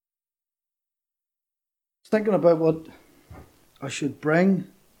Thinking about what I should bring,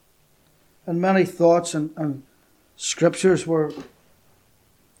 and many thoughts and scriptures were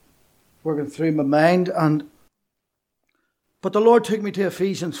working through my mind, but the Lord took me to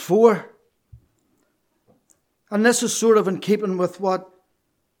Ephesians 4, and this is sort of in keeping with what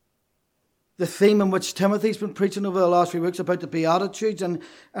the theme in which Timothy's been preaching over the last few weeks about the Beatitudes, and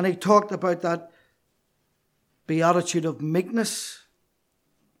he talked about that beatitude of meekness.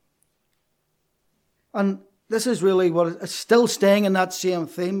 And this is really what it's still staying in that same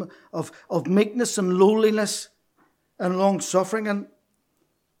theme of meekness and lowliness and long-suffering. And,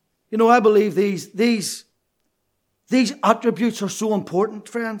 you know, I believe these attributes are so important,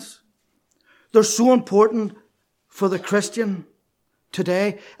 friends. They're so important for the Christian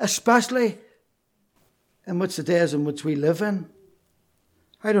today, especially in which the days in which we live in.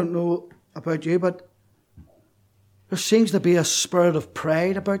 I don't know about you, but there seems to be a spirit of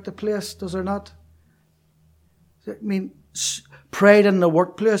pride about the place, does there not? I mean, pride in the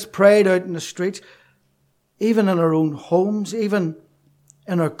workplace, pride out in the streets, even in our own homes, even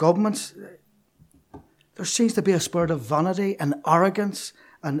in our governments. There seems to be a spirit of vanity and arrogance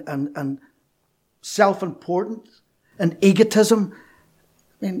and self-importance and egotism.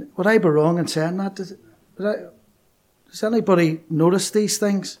 I mean, would I be wrong in saying that? Does anybody notice these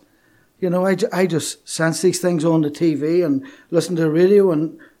things? You know, I just sense these things on the TV and listen to the radio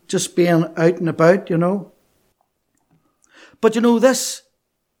and just being out and about, you know. But you know, this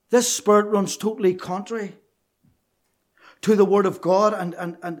spirit runs totally contrary to the Word of God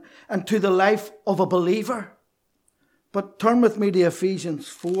and to the life of a believer. But turn with me to Ephesians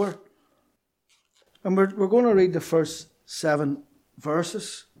 4. And we're going to read the first 7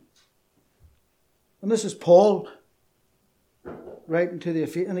 verses. And this is Paul writing to the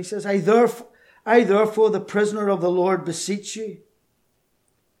Ephesians. And he says, I therefore, the prisoner of the Lord, beseech you,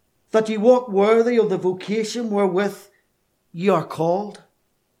 that ye walk worthy of the vocation wherewith ye are called,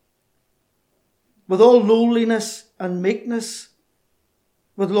 with all lowliness and meekness,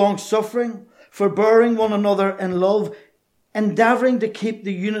 with long suffering, forbearing one another in love, endeavouring to keep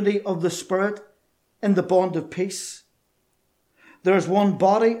the unity of the Spirit in the bond of peace. There is one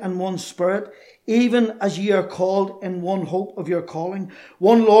body and one Spirit, even as ye are called in one hope of your calling,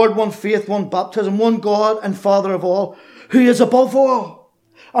 one Lord, one faith, one baptism, one God and Father of all, who is above all,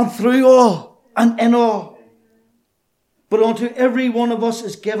 and through all, and in all. But unto every one of us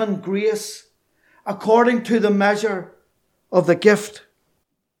is given grace according to the measure of the gift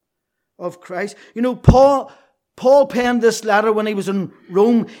of Christ. You know, Paul penned this letter when he was in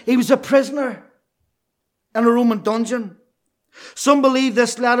Rome. He was a prisoner in a Roman dungeon. Some believe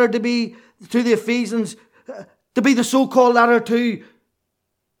this letter to be to the Ephesians, to be the so-called letter to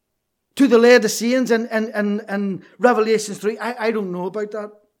the Laodiceans and Revelation 3. I don't know about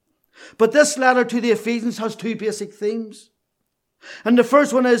that. But this letter to the Ephesians has 2 basic themes. And the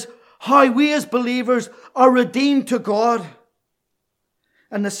first one is how we as believers are redeemed to God.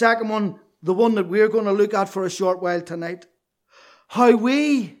 And the second one, the one that we're going to look at for a short while tonight, how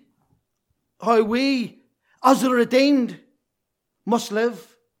we as the redeemed must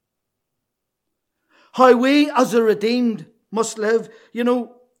live. How we as the redeemed must live. You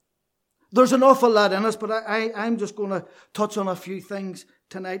know, there's an awful lot in us, but I'm just going to touch on a few things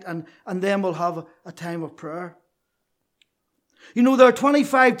tonight, and then we'll have a time of prayer. You know, there are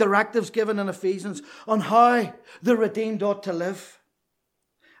 25 directives given in Ephesians on how the redeemed ought to live.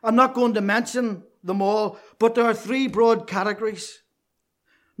 I'm not going to mention them all, but there are 3 broad categories.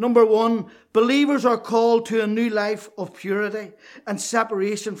 Number 1, believers are called to a new life of purity and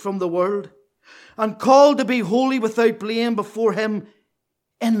separation from the world, and called to be holy without blame before Him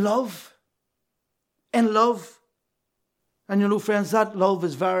in love. In love. And you know, friends, that love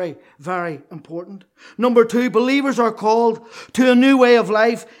is very, very important. Number 2, believers are called to a new way of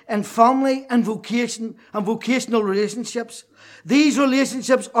life in family and vocational relationships. These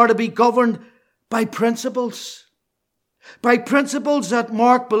relationships are to be governed by principles that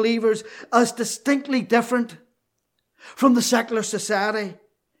mark believers as distinctly different from the secular society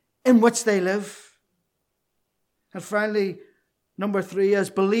in which they live. And finally, number 3 is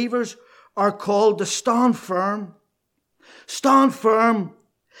believers are called to stand firm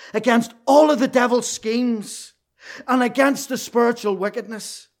against all of the devil's schemes and against the spiritual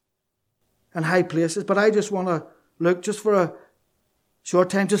wickedness in high places. But I just want to look just for a short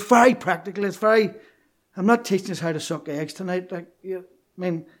time, just very practical. I'm not teaching us how to suck eggs tonight.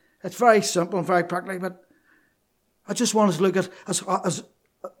 It's very simple and very practical, but I just want us to look at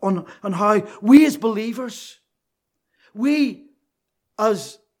on how we as believers, we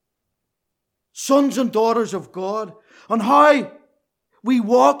as sons and daughters of God, on how we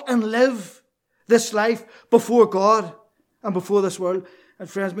walk and live this life before God and before this world. And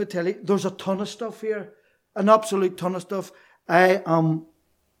friends, let me tell you, there's a ton of stuff here. An absolute ton of stuff. I am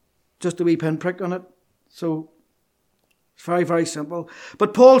just a wee pinprick on it. So it's very, very simple.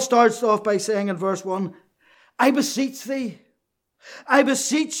 But Paul starts off by saying in verse 1, I beseech thee, I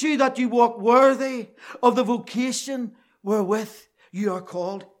beseech you that you walk worthy of the vocation wherewith you are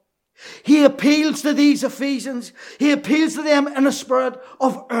called. He appeals to these Ephesians. He appeals to them in a spirit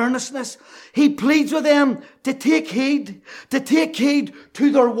of earnestness. He pleads with them to take heed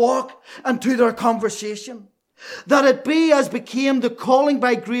to their walk and to their conversation, that it be as became the calling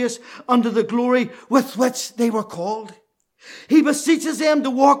by grace unto the glory with which they were called. He beseeches them to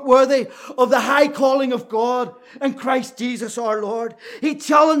walk worthy of the high calling of God in Christ Jesus our Lord. He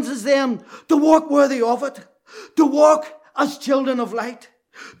challenges them to walk worthy of it, to walk as children of light,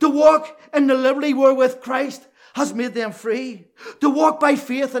 to walk in the liberty wherewith Christ has made them free, to walk by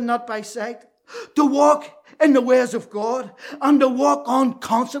faith and not by sight, to walk in the ways of God, and to walk on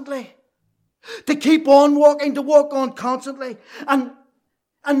constantly, to keep on walking, to walk on constantly, and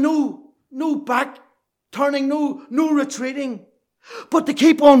no back turning, no retreating, but to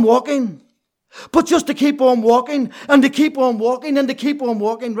keep on walking, but just to keep on walking, and to keep on walking, and to keep on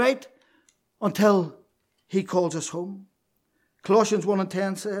walking, right, until he calls us home. Colossians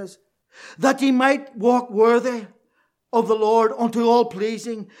 1:10 says, that ye might walk worthy of the Lord unto all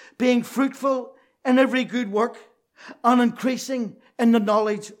pleasing, being fruitful in every good work, and increasing in the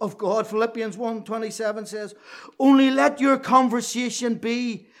knowledge of God. Philippians 1:27 says, only let your conversation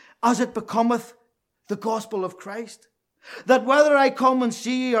be as it becometh the gospel of Christ, that whether I come and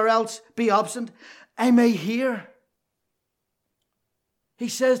see ye or else be absent, I may hear. He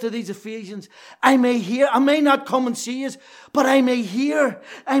says to these Ephesians, I may hear, I may not come and see you, but I may hear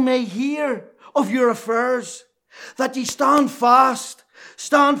of your affairs, that ye stand fast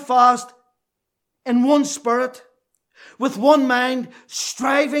in one spirit, with one mind,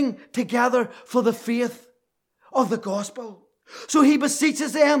 striving together for the faith of the gospel. So he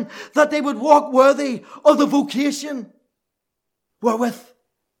beseeches them that they would walk worthy of the vocation wherewith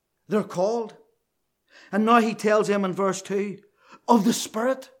they're called. And now he tells them in verse 2, of the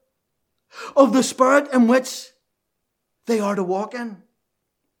Spirit in which they are to walk in.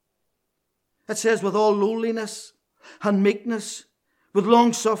 It says, with all lowliness and meekness, with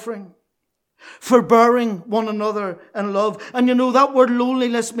long suffering, forbearing one another in love. And you know, that word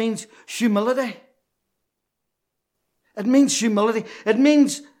lowliness means humility. It means humility. It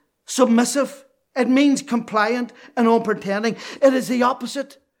means submissive. It means compliant and unpretending. It is the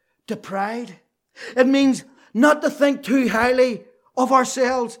opposite to pride. It means not to think too highly of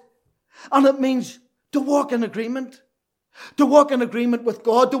ourselves. And it means to walk in agreement. To walk in agreement with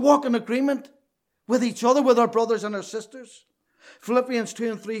God. To walk in agreement with each other, with our brothers and our sisters. Philippians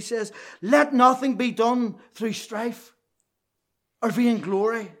 2:3 says, let nothing be done through strife or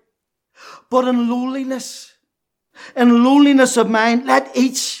vainglory, but in lowliness of mind, let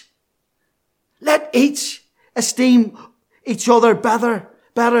each esteem each other better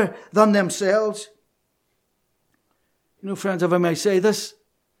than themselves. You know, friends, if I may say this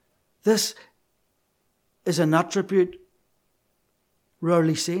is an attribute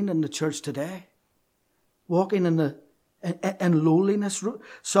rarely seen in the church today. Walking in lowliness.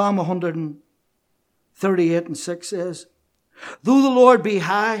 Psalm 138:6 says, though the Lord be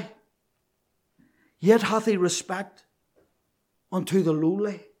high, yet hath he respect unto the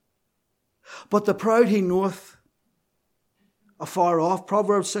lowly, but the proud he knoweth afar off.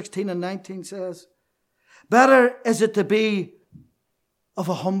 Proverbs 16:19 says, better is it to be of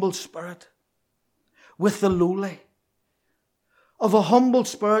a humble spirit with the lowly, of a humble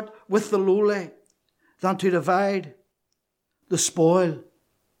spirit with the lowly, than to divide the spoil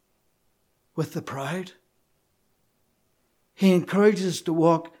with the proud. He encourages us to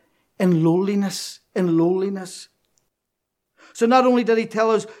walk in lowliness. So not only did he tell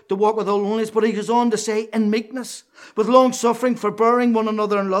us to walk with all lowliness, but he goes on to say in meekness, with long suffering, forbearing one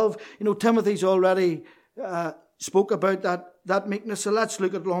another in love. You know, Timothy's already spoke about that meekness. So let's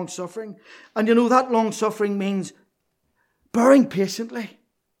look at long suffering. And you know, that long suffering means bearing patiently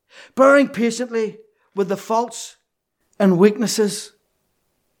with the faults and weaknesses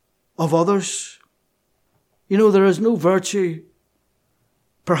of others. You know, there is no virtue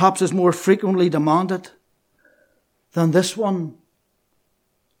perhaps is more frequently demanded than this one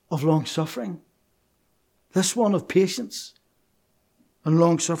of long suffering. This one of patience and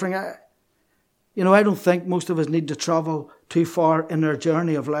long suffering. I don't think most of us need to travel too far in our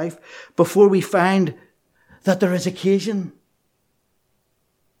journey of life before we find that there is occasion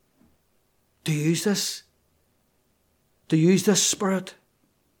to use this spirit.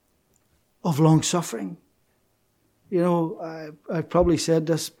 of long-suffering. You know, I've probably said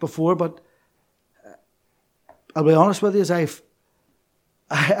this before, but I'll be honest with you,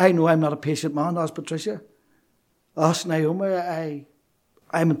 I know I'm not a patient man. Ask Patricia. Ask Naomi.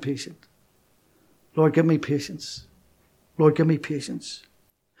 I'm impatient. Lord, give me patience. Lord, give me patience.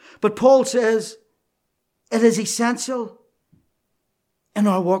 But Paul says it is essential in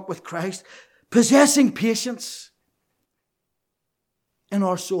our walk with Christ, possessing patience in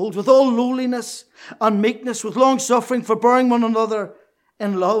our souls, with all lowliness and meekness, with long suffering, forbearing one another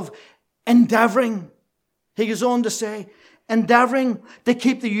in love, endeavouring, he goes on to say, endeavouring to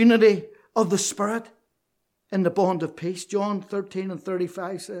keep the unity of the Spirit in the bond of peace. John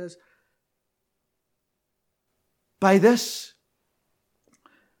 13:35 says, By this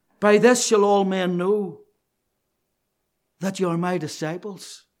shall all men know that you are my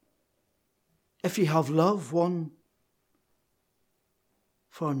disciples, if you have love one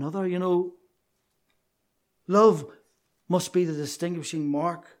for another. You know, love must be the distinguishing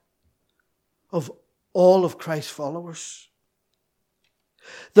mark of all of Christ's followers.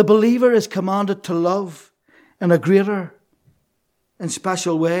 The believer is commanded to love in a greater and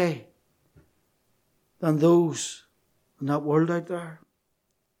special way than those in that world out there.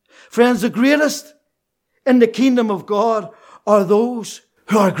 Friends, the greatest in the kingdom of God are those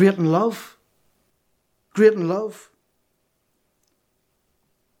who are great in love. Great in love.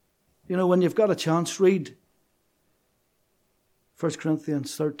 You know, when you've got a chance, read 1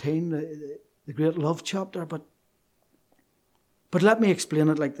 Corinthians 13, the great love chapter. But let me explain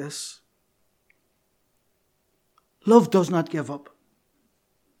it like this. Love does not give up.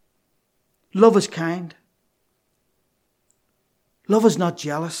 Love is kind. Love is not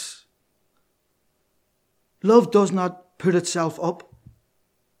jealous. Love does not put itself up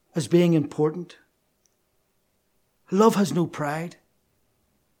as being important. Love has no pride.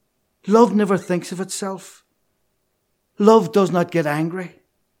 Love never thinks of itself. Love does not get angry.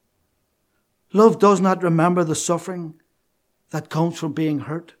 Love does not remember the suffering that comes from being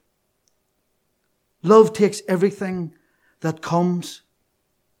hurt. Love takes everything that comes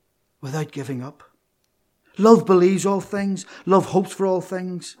without giving up. Love believes all things. Love hopes for all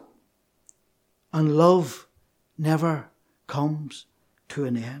things. And love never comes to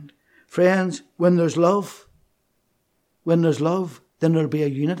an end. Friends, when there's love, then there'll be a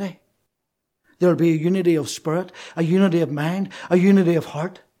unity. There'll be a unity of spirit, a unity of mind, a unity of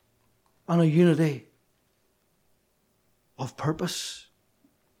heart, and a unity of purpose.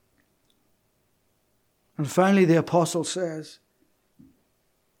 And finally, the apostle says,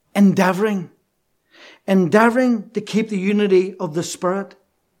 endeavouring to keep the unity of the Spirit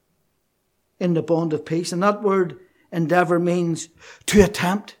in the bond of peace. And that word endeavour means to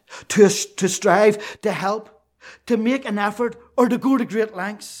attempt, to strive, to help, to make an effort, or to go to great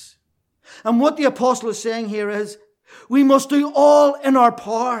lengths. And what the apostle is saying here is, we must do all in our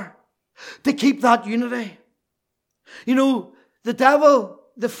power to keep that unity. You know, the devil,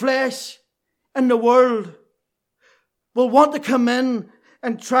 the flesh, and the world will want to come in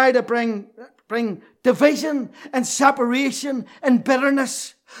and try to bring division and separation and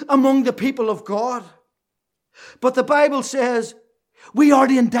bitterness among the people of God. But the Bible says we are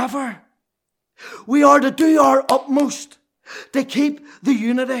to endeavour. We are to do our utmost to keep the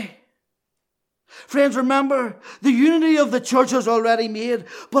unity. Friends, remember, the unity of the church is already made,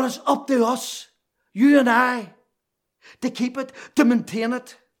 but it's up to us, you and I, to keep it, to maintain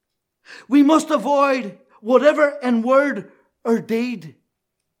it. We must avoid whatever in word or deed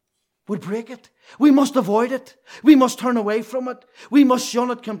would break it. We must avoid it. We must turn away from it. We must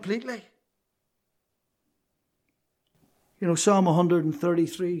shun it completely. You know, Psalm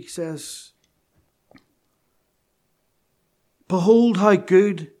 133 says, Behold how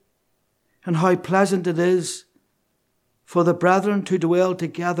good and how pleasant it is for the brethren to dwell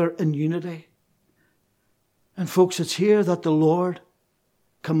together in unity. And folks, it's here that the Lord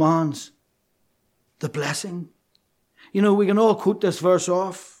commands the blessing. You know, we can all quote this verse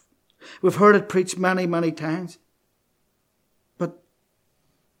off. We've heard it preached many, many times. But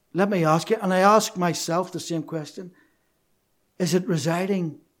let me ask you, and I ask myself the same question, is it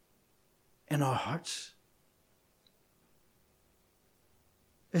residing in our hearts?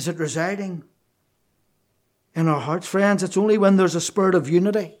 Is it residing in our hearts? Friends, it's only when there's a spirit of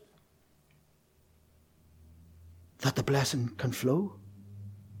unity that the blessing can flow,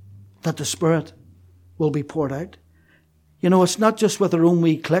 that the Spirit will be poured out. You know, it's not just with our own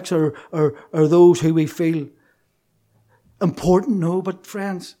wee cliques or those who we feel important, no, but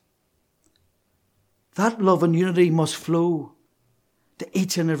friends, that love and unity must flow to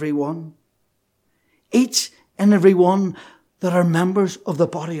each and every one. Each and every one that are members of the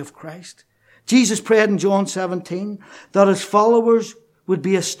body of Christ. Jesus prayed in John 17 that his followers would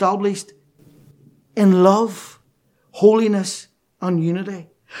be established in love, holiness, and unity.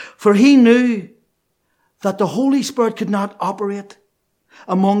 For he knew that the Holy Spirit could not operate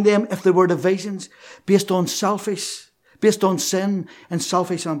among them if there were divisions based on sin and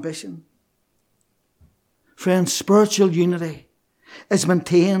selfish ambition. Friends, spiritual unity is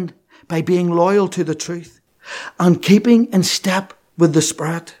maintained by being loyal to the truth and keeping in step with the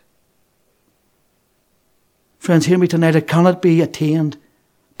Spirit. Friends, hear me tonight. It cannot be attained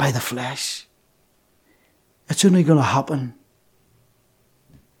by the flesh. It's only going to happen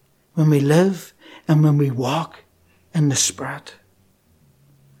when we live and when we walk in the Spirit.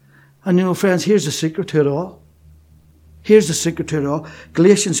 And you know, friends, here's the secret to it all. Here's the secret to it all.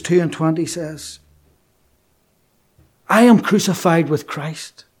 Galatians 2:20 says, I am crucified with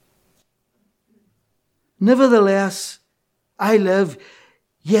Christ. Nevertheless, I live,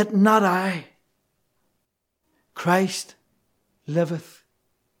 yet not I. Christ liveth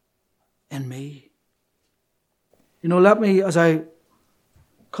in me. You know, let me, as I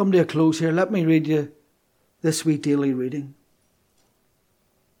come to a close here, let me read you this wee daily reading.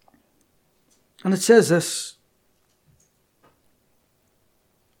 And it says this: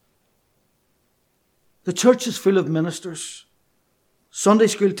 the church is full of ministers, Sunday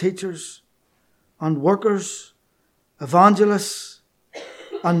school teachers, and workers, evangelists,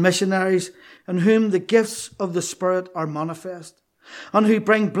 and missionaries, in whom the gifts of the Spirit are manifest, and who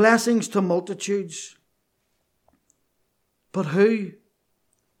bring blessings to multitudes, but who,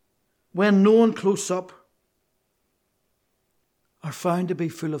 when known close up, are found to be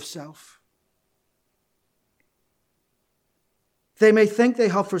full of self. They may think they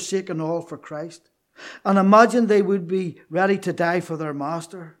have forsaken all for Christ, and imagine they would be ready to die for their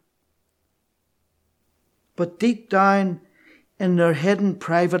master. But deep down in their hidden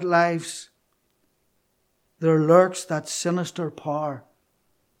private lives, there lurks that sinister power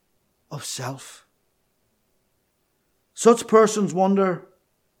of self. Such persons wonder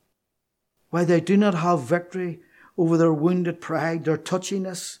why they do not have victory over their wounded pride, their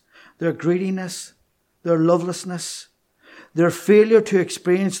touchiness, their greediness, their lovelessness, their failure to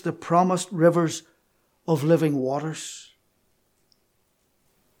experience the promised rivers of living waters.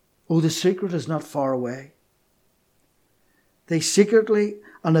 Oh, the secret is not far away. They secretly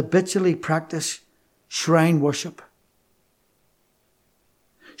and habitually practice shrine worship.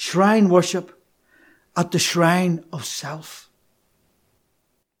 Shrine worship at the shrine of self.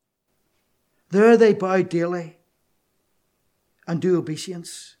 There they bow daily and do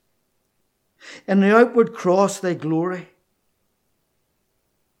obeisance. In the outward cross they glory,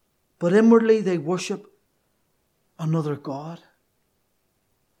 but inwardly they worship another God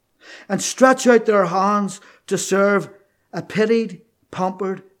and stretch out their hands to serve a pitied,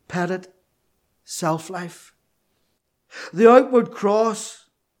 pampered, petted self-life. The outward cross,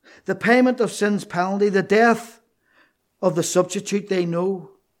 the payment of sin's penalty, the death of the substitute they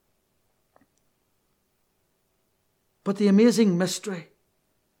know. But the amazing mystery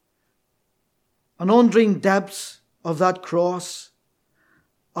and undreamed depths of that cross,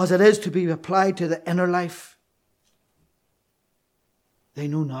 as it is to be applied to the inner life, they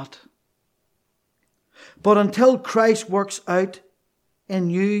know not. But until Christ works out in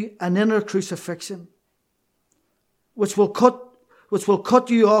you an inner crucifixion, which will cut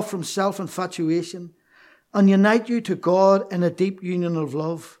you off from self-infatuation and unite you to God in a deep union of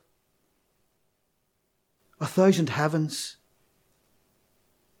love, 1,000 heavens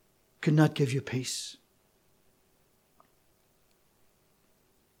could not give you peace.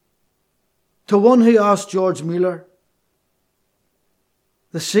 To one who asked George Mueller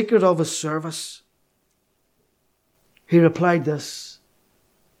the secret of his service, he replied this: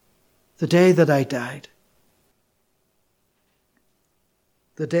 the day that I died.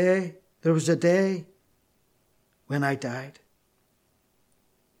 There was a day when I died.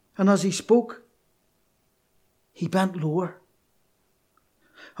 And as he spoke, he bent lower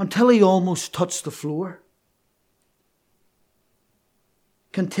until he almost touched the floor.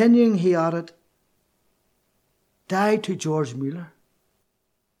 Continuing, he added, died to George Mueller.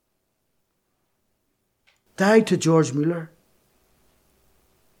 Died to George Mueller.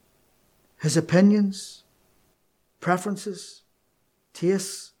 His opinions, preferences,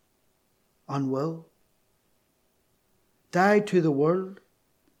 tastes, and will. Died to the world,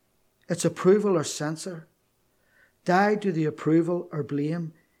 its approval or censor. Died to the approval or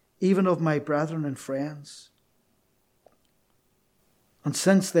blame, even of my brethren and friends. And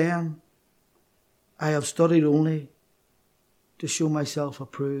since then, I have studied only to show myself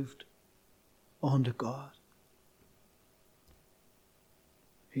approved unto God.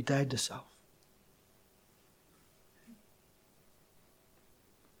 He died to self.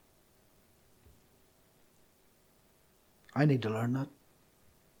 I need to learn that.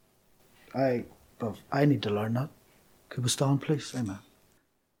 I need to learn that. Could we stand, please? Amen.